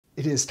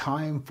it is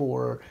time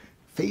for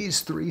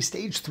phase 3,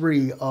 stage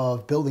 3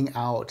 of building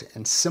out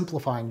and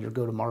simplifying your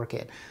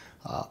go-to-market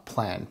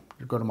plan,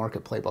 your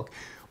go-to-market playbook.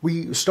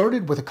 We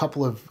started with a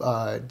couple of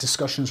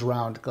discussions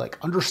around like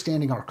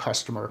understanding our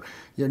customer,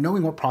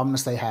 knowing what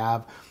problems they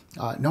have,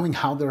 knowing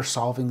how they're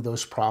solving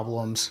those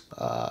problems,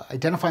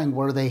 identifying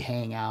where they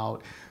hang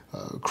out,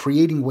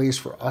 creating ways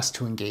for us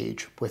to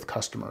engage with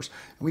customers.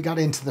 And we got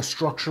into the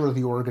structure of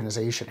the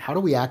organization. How do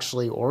we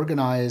actually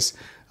organize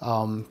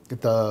our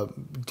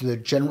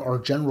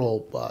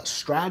general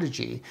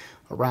strategy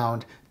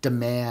around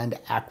demand,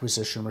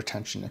 acquisition,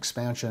 retention,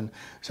 expansion.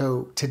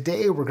 So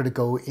today we're going to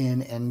go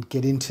in and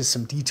get into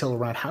some detail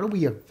around how do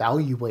we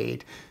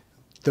evaluate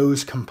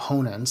those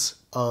components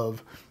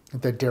of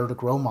the Dare to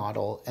Grow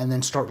model and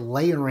then start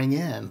layering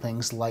in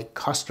things like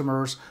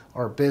customers,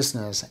 our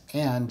business,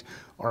 and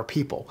our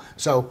people.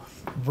 So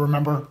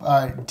remember,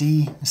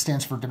 D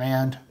stands for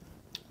demand.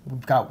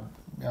 We've got,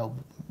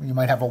 you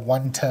might have a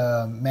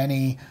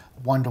one-to-many,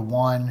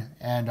 one-to-one,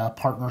 and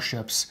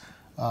partnerships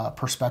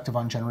perspective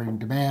on generating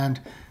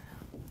demand,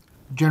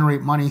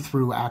 generate money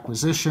through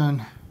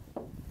acquisition,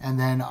 and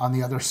then on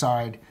the other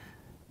side,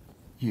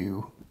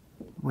 you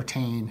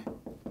retain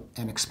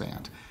and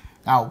expand.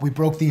 Now, we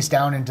broke these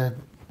down into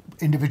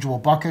individual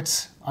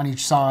buckets on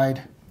each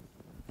side.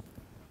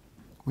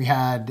 We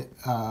had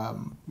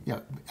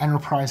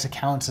enterprise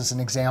accounts as an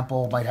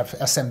example, might have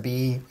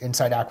SMB,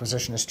 inside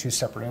acquisition as two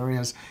separate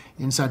areas,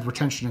 inside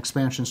retention,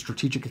 expansion,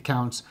 strategic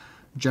accounts,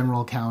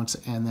 general accounts,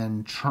 and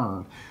then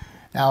churn.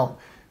 Now,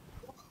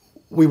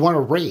 we want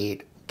to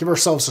give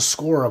ourselves a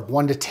score of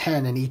 1 to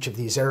 10 in each of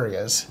these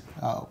areas.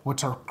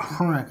 What's our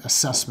current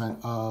assessment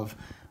of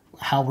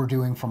how we're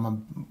doing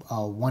from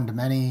a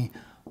one-to-many,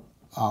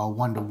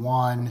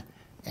 one-to-one,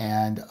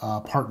 and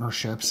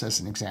partnerships as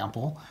an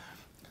example?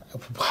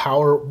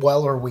 How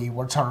well are we?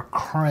 What's our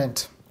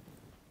current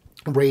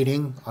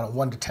rating on a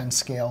 1 to 10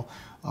 scale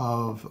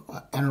of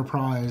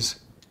enterprise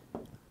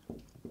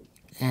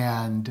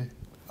and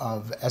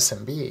of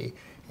SMB?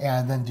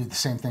 And then do the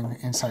same thing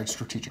inside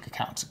strategic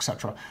accounts,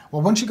 etc.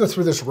 Well, once you go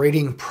through this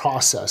rating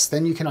process,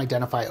 then you can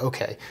identify,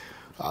 okay,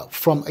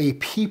 from a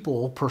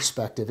people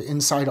perspective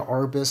inside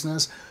our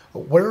business,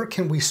 where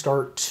can we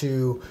start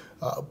to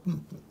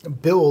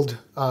build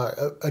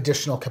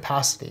additional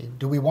capacity?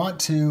 Do we want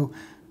to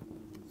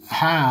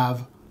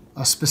have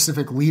a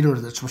specific leader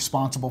that's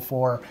responsible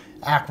for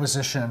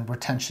acquisition,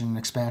 retention, and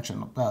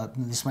expansion?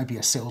 This might be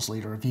a sales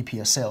leader, a VP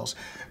of sales.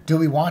 Do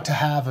we want to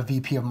have a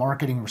VP of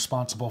marketing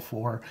responsible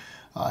for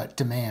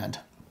demand?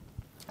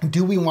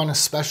 Do we want to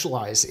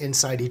specialize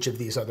inside each of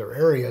these other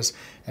areas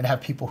and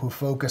have people who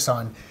focus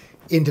on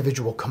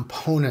individual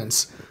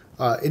components,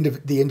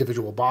 the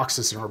individual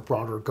boxes in our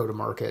broader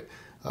go-to-market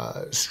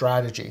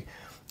strategy?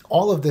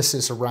 All of this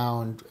is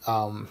around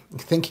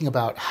thinking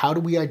about how do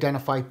we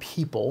identify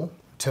people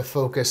to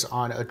focus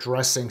on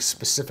addressing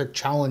specific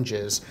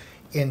challenges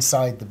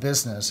inside the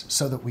business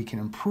so that we can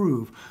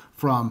improve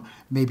from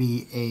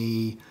maybe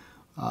a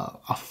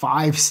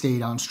 5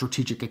 state on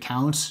strategic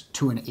accounts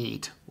to an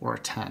 8 or a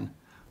 10,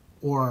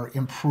 or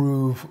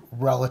improve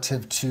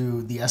relative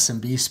to the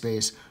SMB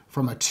space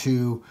from a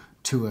 2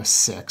 to a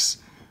 6.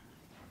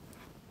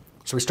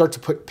 So we start to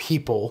put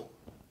people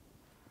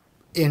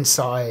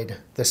inside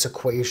this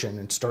equation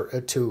and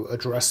start to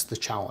address the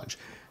challenge.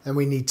 And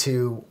we need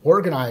to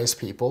organize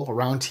people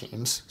around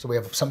teams. So we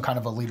have some kind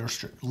of a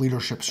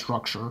leadership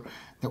structure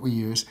that we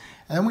use.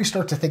 And then we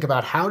start to think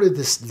about how did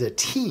the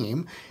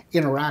team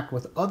interact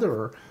with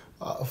other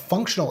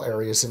functional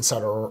areas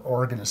inside our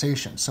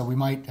organization. So we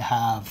might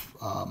have,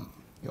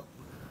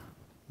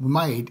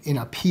 in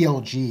a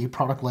PLG,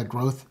 product-led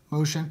growth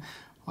motion,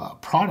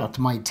 product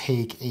might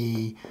take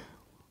a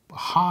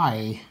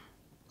high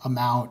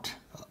amount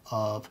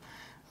of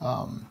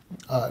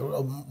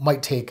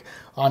might take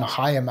on a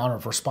high amount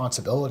of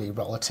responsibility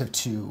relative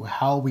to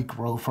how we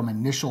grow from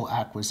initial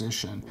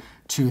acquisition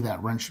to that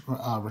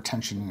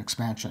retention and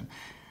expansion.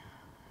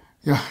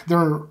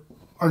 There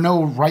are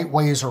no right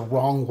ways or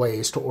wrong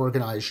ways to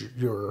organize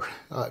your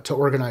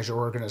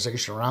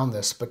organization around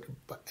this, but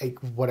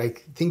what I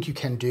think you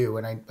can do,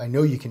 and I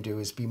know you can do,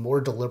 is be more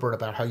deliberate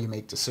about how you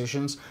make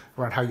decisions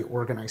around how you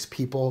organize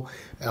people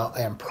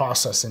and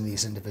process in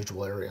these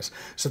individual areas.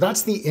 So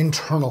that's the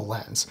internal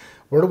lens.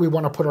 Where do we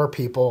want to put our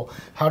people?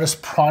 How does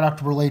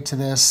product relate to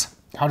this?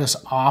 How does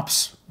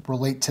ops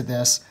relate to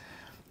this?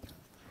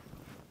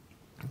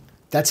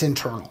 That's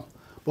internal.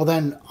 Well,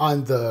 then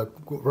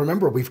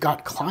remember, we've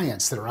got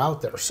clients that are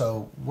out there.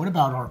 So what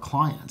about our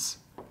clients?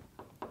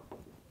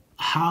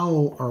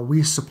 How are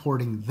we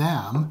supporting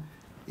them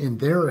in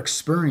their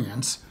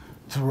experience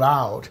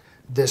throughout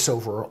this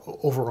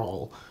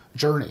overall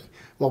journey?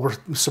 Well,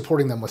 we're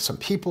supporting them with some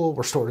people.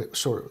 We're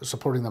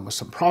supporting them with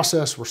some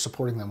process. We're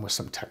supporting them with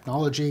some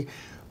technology.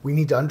 We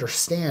need to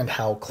understand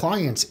how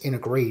clients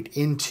integrate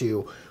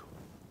into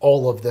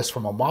all of this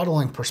from a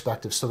modeling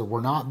perspective so that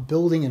we're not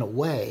building in a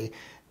way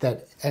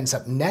that ends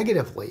up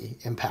negatively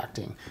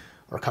impacting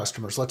our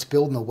customers. Let's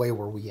build in a way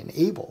where we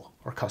enable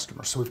our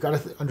customers. So we've got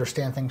to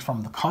understand things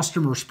from the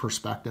customer's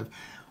perspective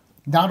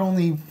not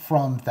only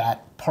from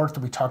that part that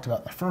we talked about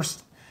in the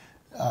first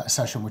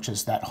session, which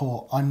is that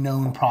whole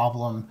unknown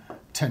problem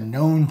to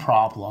known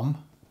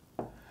problem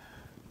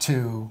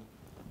to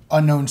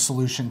unknown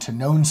solution to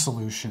known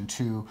solution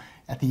to,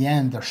 at the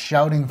end, they're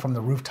shouting from the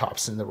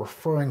rooftops and they're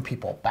referring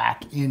people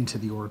back into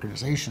the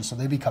organization, so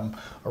they become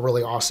a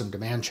really awesome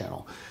demand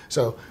channel.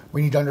 So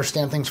we need to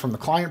understand things from the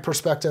client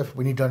perspective,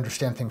 we need to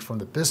understand things from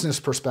the business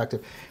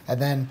perspective,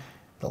 and then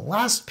the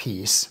last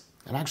piece,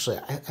 and actually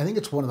I think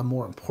it's one of the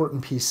more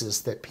important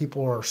pieces that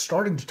people are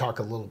starting to talk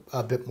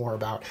a bit more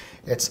about,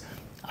 it's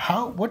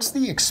what's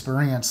the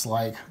experience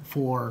like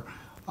for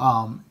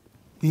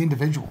the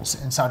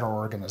individuals inside our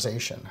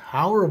organization?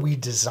 How are we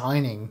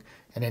designing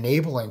and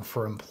enabling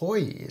for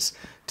employees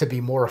to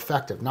be more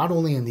effective, not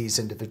only in these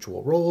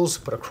individual roles,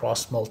 but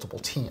across multiple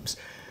teams?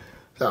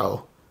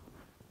 So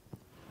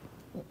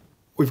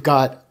we've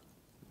got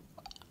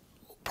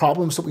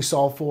problems that we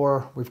solve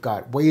for, we've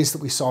got ways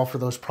that we solve for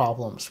those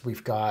problems,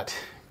 we've got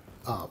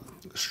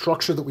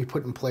structure that we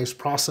put in place,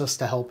 process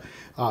to help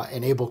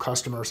enable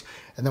customers,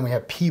 and then we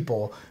have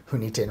people who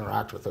need to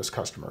interact with those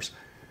customers.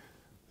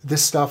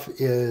 This stuff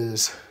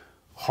is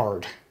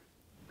hard.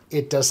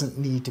 It doesn't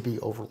need to be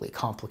overly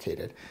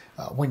complicated.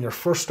 When you're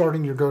first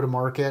starting your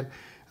go-to-market,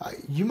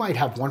 you might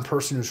have one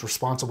person who's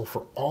responsible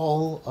for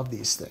all of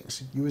these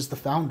things. You as the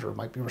founder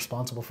might be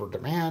responsible for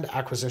demand,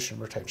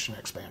 acquisition, retention,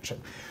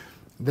 expansion.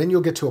 Then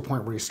you'll get to a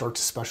point where you start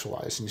to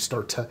specialize and you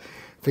start to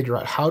figure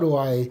out, how do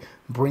I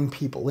bring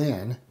people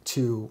in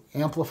to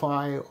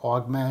amplify,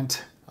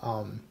 augment,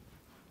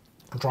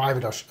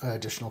 drive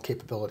additional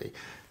capability.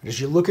 And as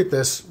you look at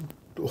this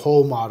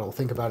whole model,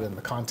 think about it in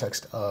the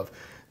context of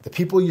the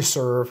people you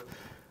serve,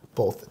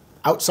 both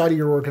outside of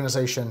your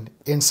organization,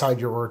 inside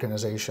your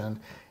organization,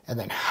 and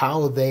then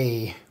how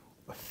they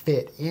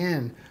fit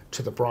in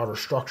to the broader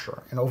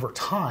structure. And over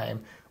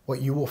time,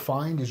 what you will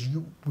find is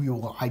you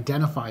will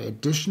identify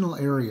additional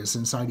areas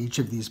inside each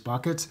of these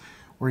buckets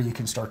where you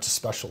can start to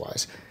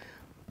specialize.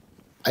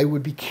 I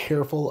would be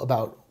careful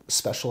about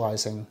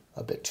specializing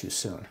a bit too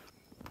soon.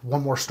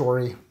 One more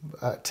story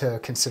to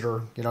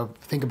consider.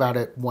 Think about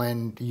it.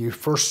 When you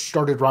first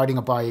started riding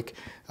a bike,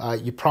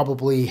 you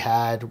probably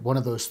had one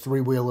of those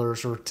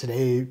three-wheelers, or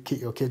today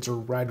kids are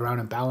riding around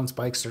in balance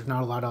bikes. There's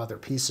not a lot of other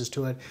pieces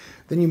to it.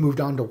 Then you moved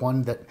on to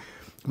one that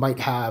might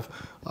have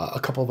a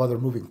couple of other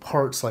moving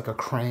parts, like a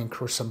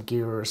crank or some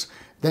gears.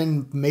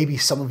 Then maybe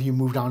some of you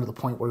moved on to the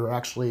point where you're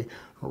actually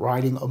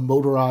riding a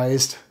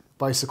motorized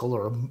bicycle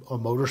or a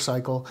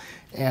motorcycle,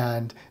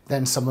 and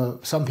then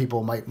some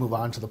people might move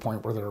on to the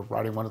point where they're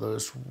riding one of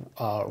those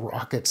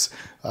rockets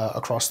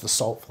across the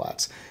salt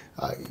flats.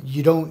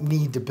 You don't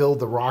need to build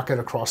the rocket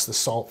across the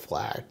salt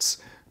flats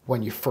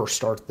when you first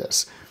start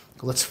this.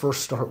 Let's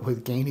first start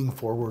with gaining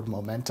forward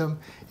momentum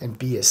and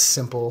be as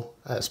simple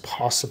as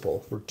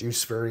possible.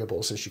 Reduce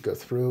variables as you go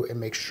through and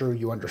make sure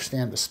you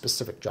understand the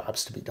specific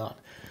jobs to be done.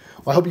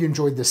 Well, I hope you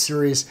enjoyed this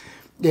series.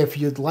 If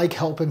you'd like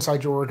help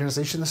inside your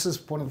organization, this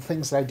is one of the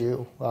things that I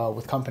do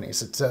with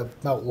companies. It's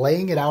about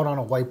laying it out on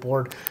a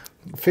whiteboard,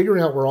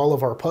 figuring out where all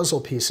of our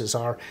puzzle pieces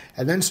are,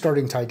 and then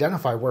starting to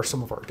identify where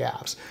some of our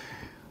gaps.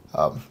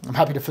 I'm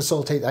happy to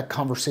facilitate that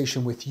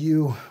conversation with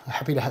you. I'm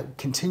happy to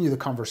continue the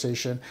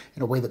conversation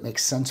in a way that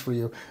makes sense for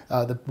you.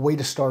 The way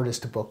to start is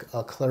to book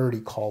a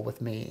clarity call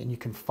with me, and you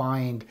can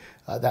find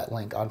that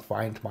link on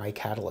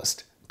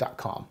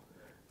findmycatalyst.com.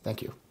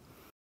 Thank you.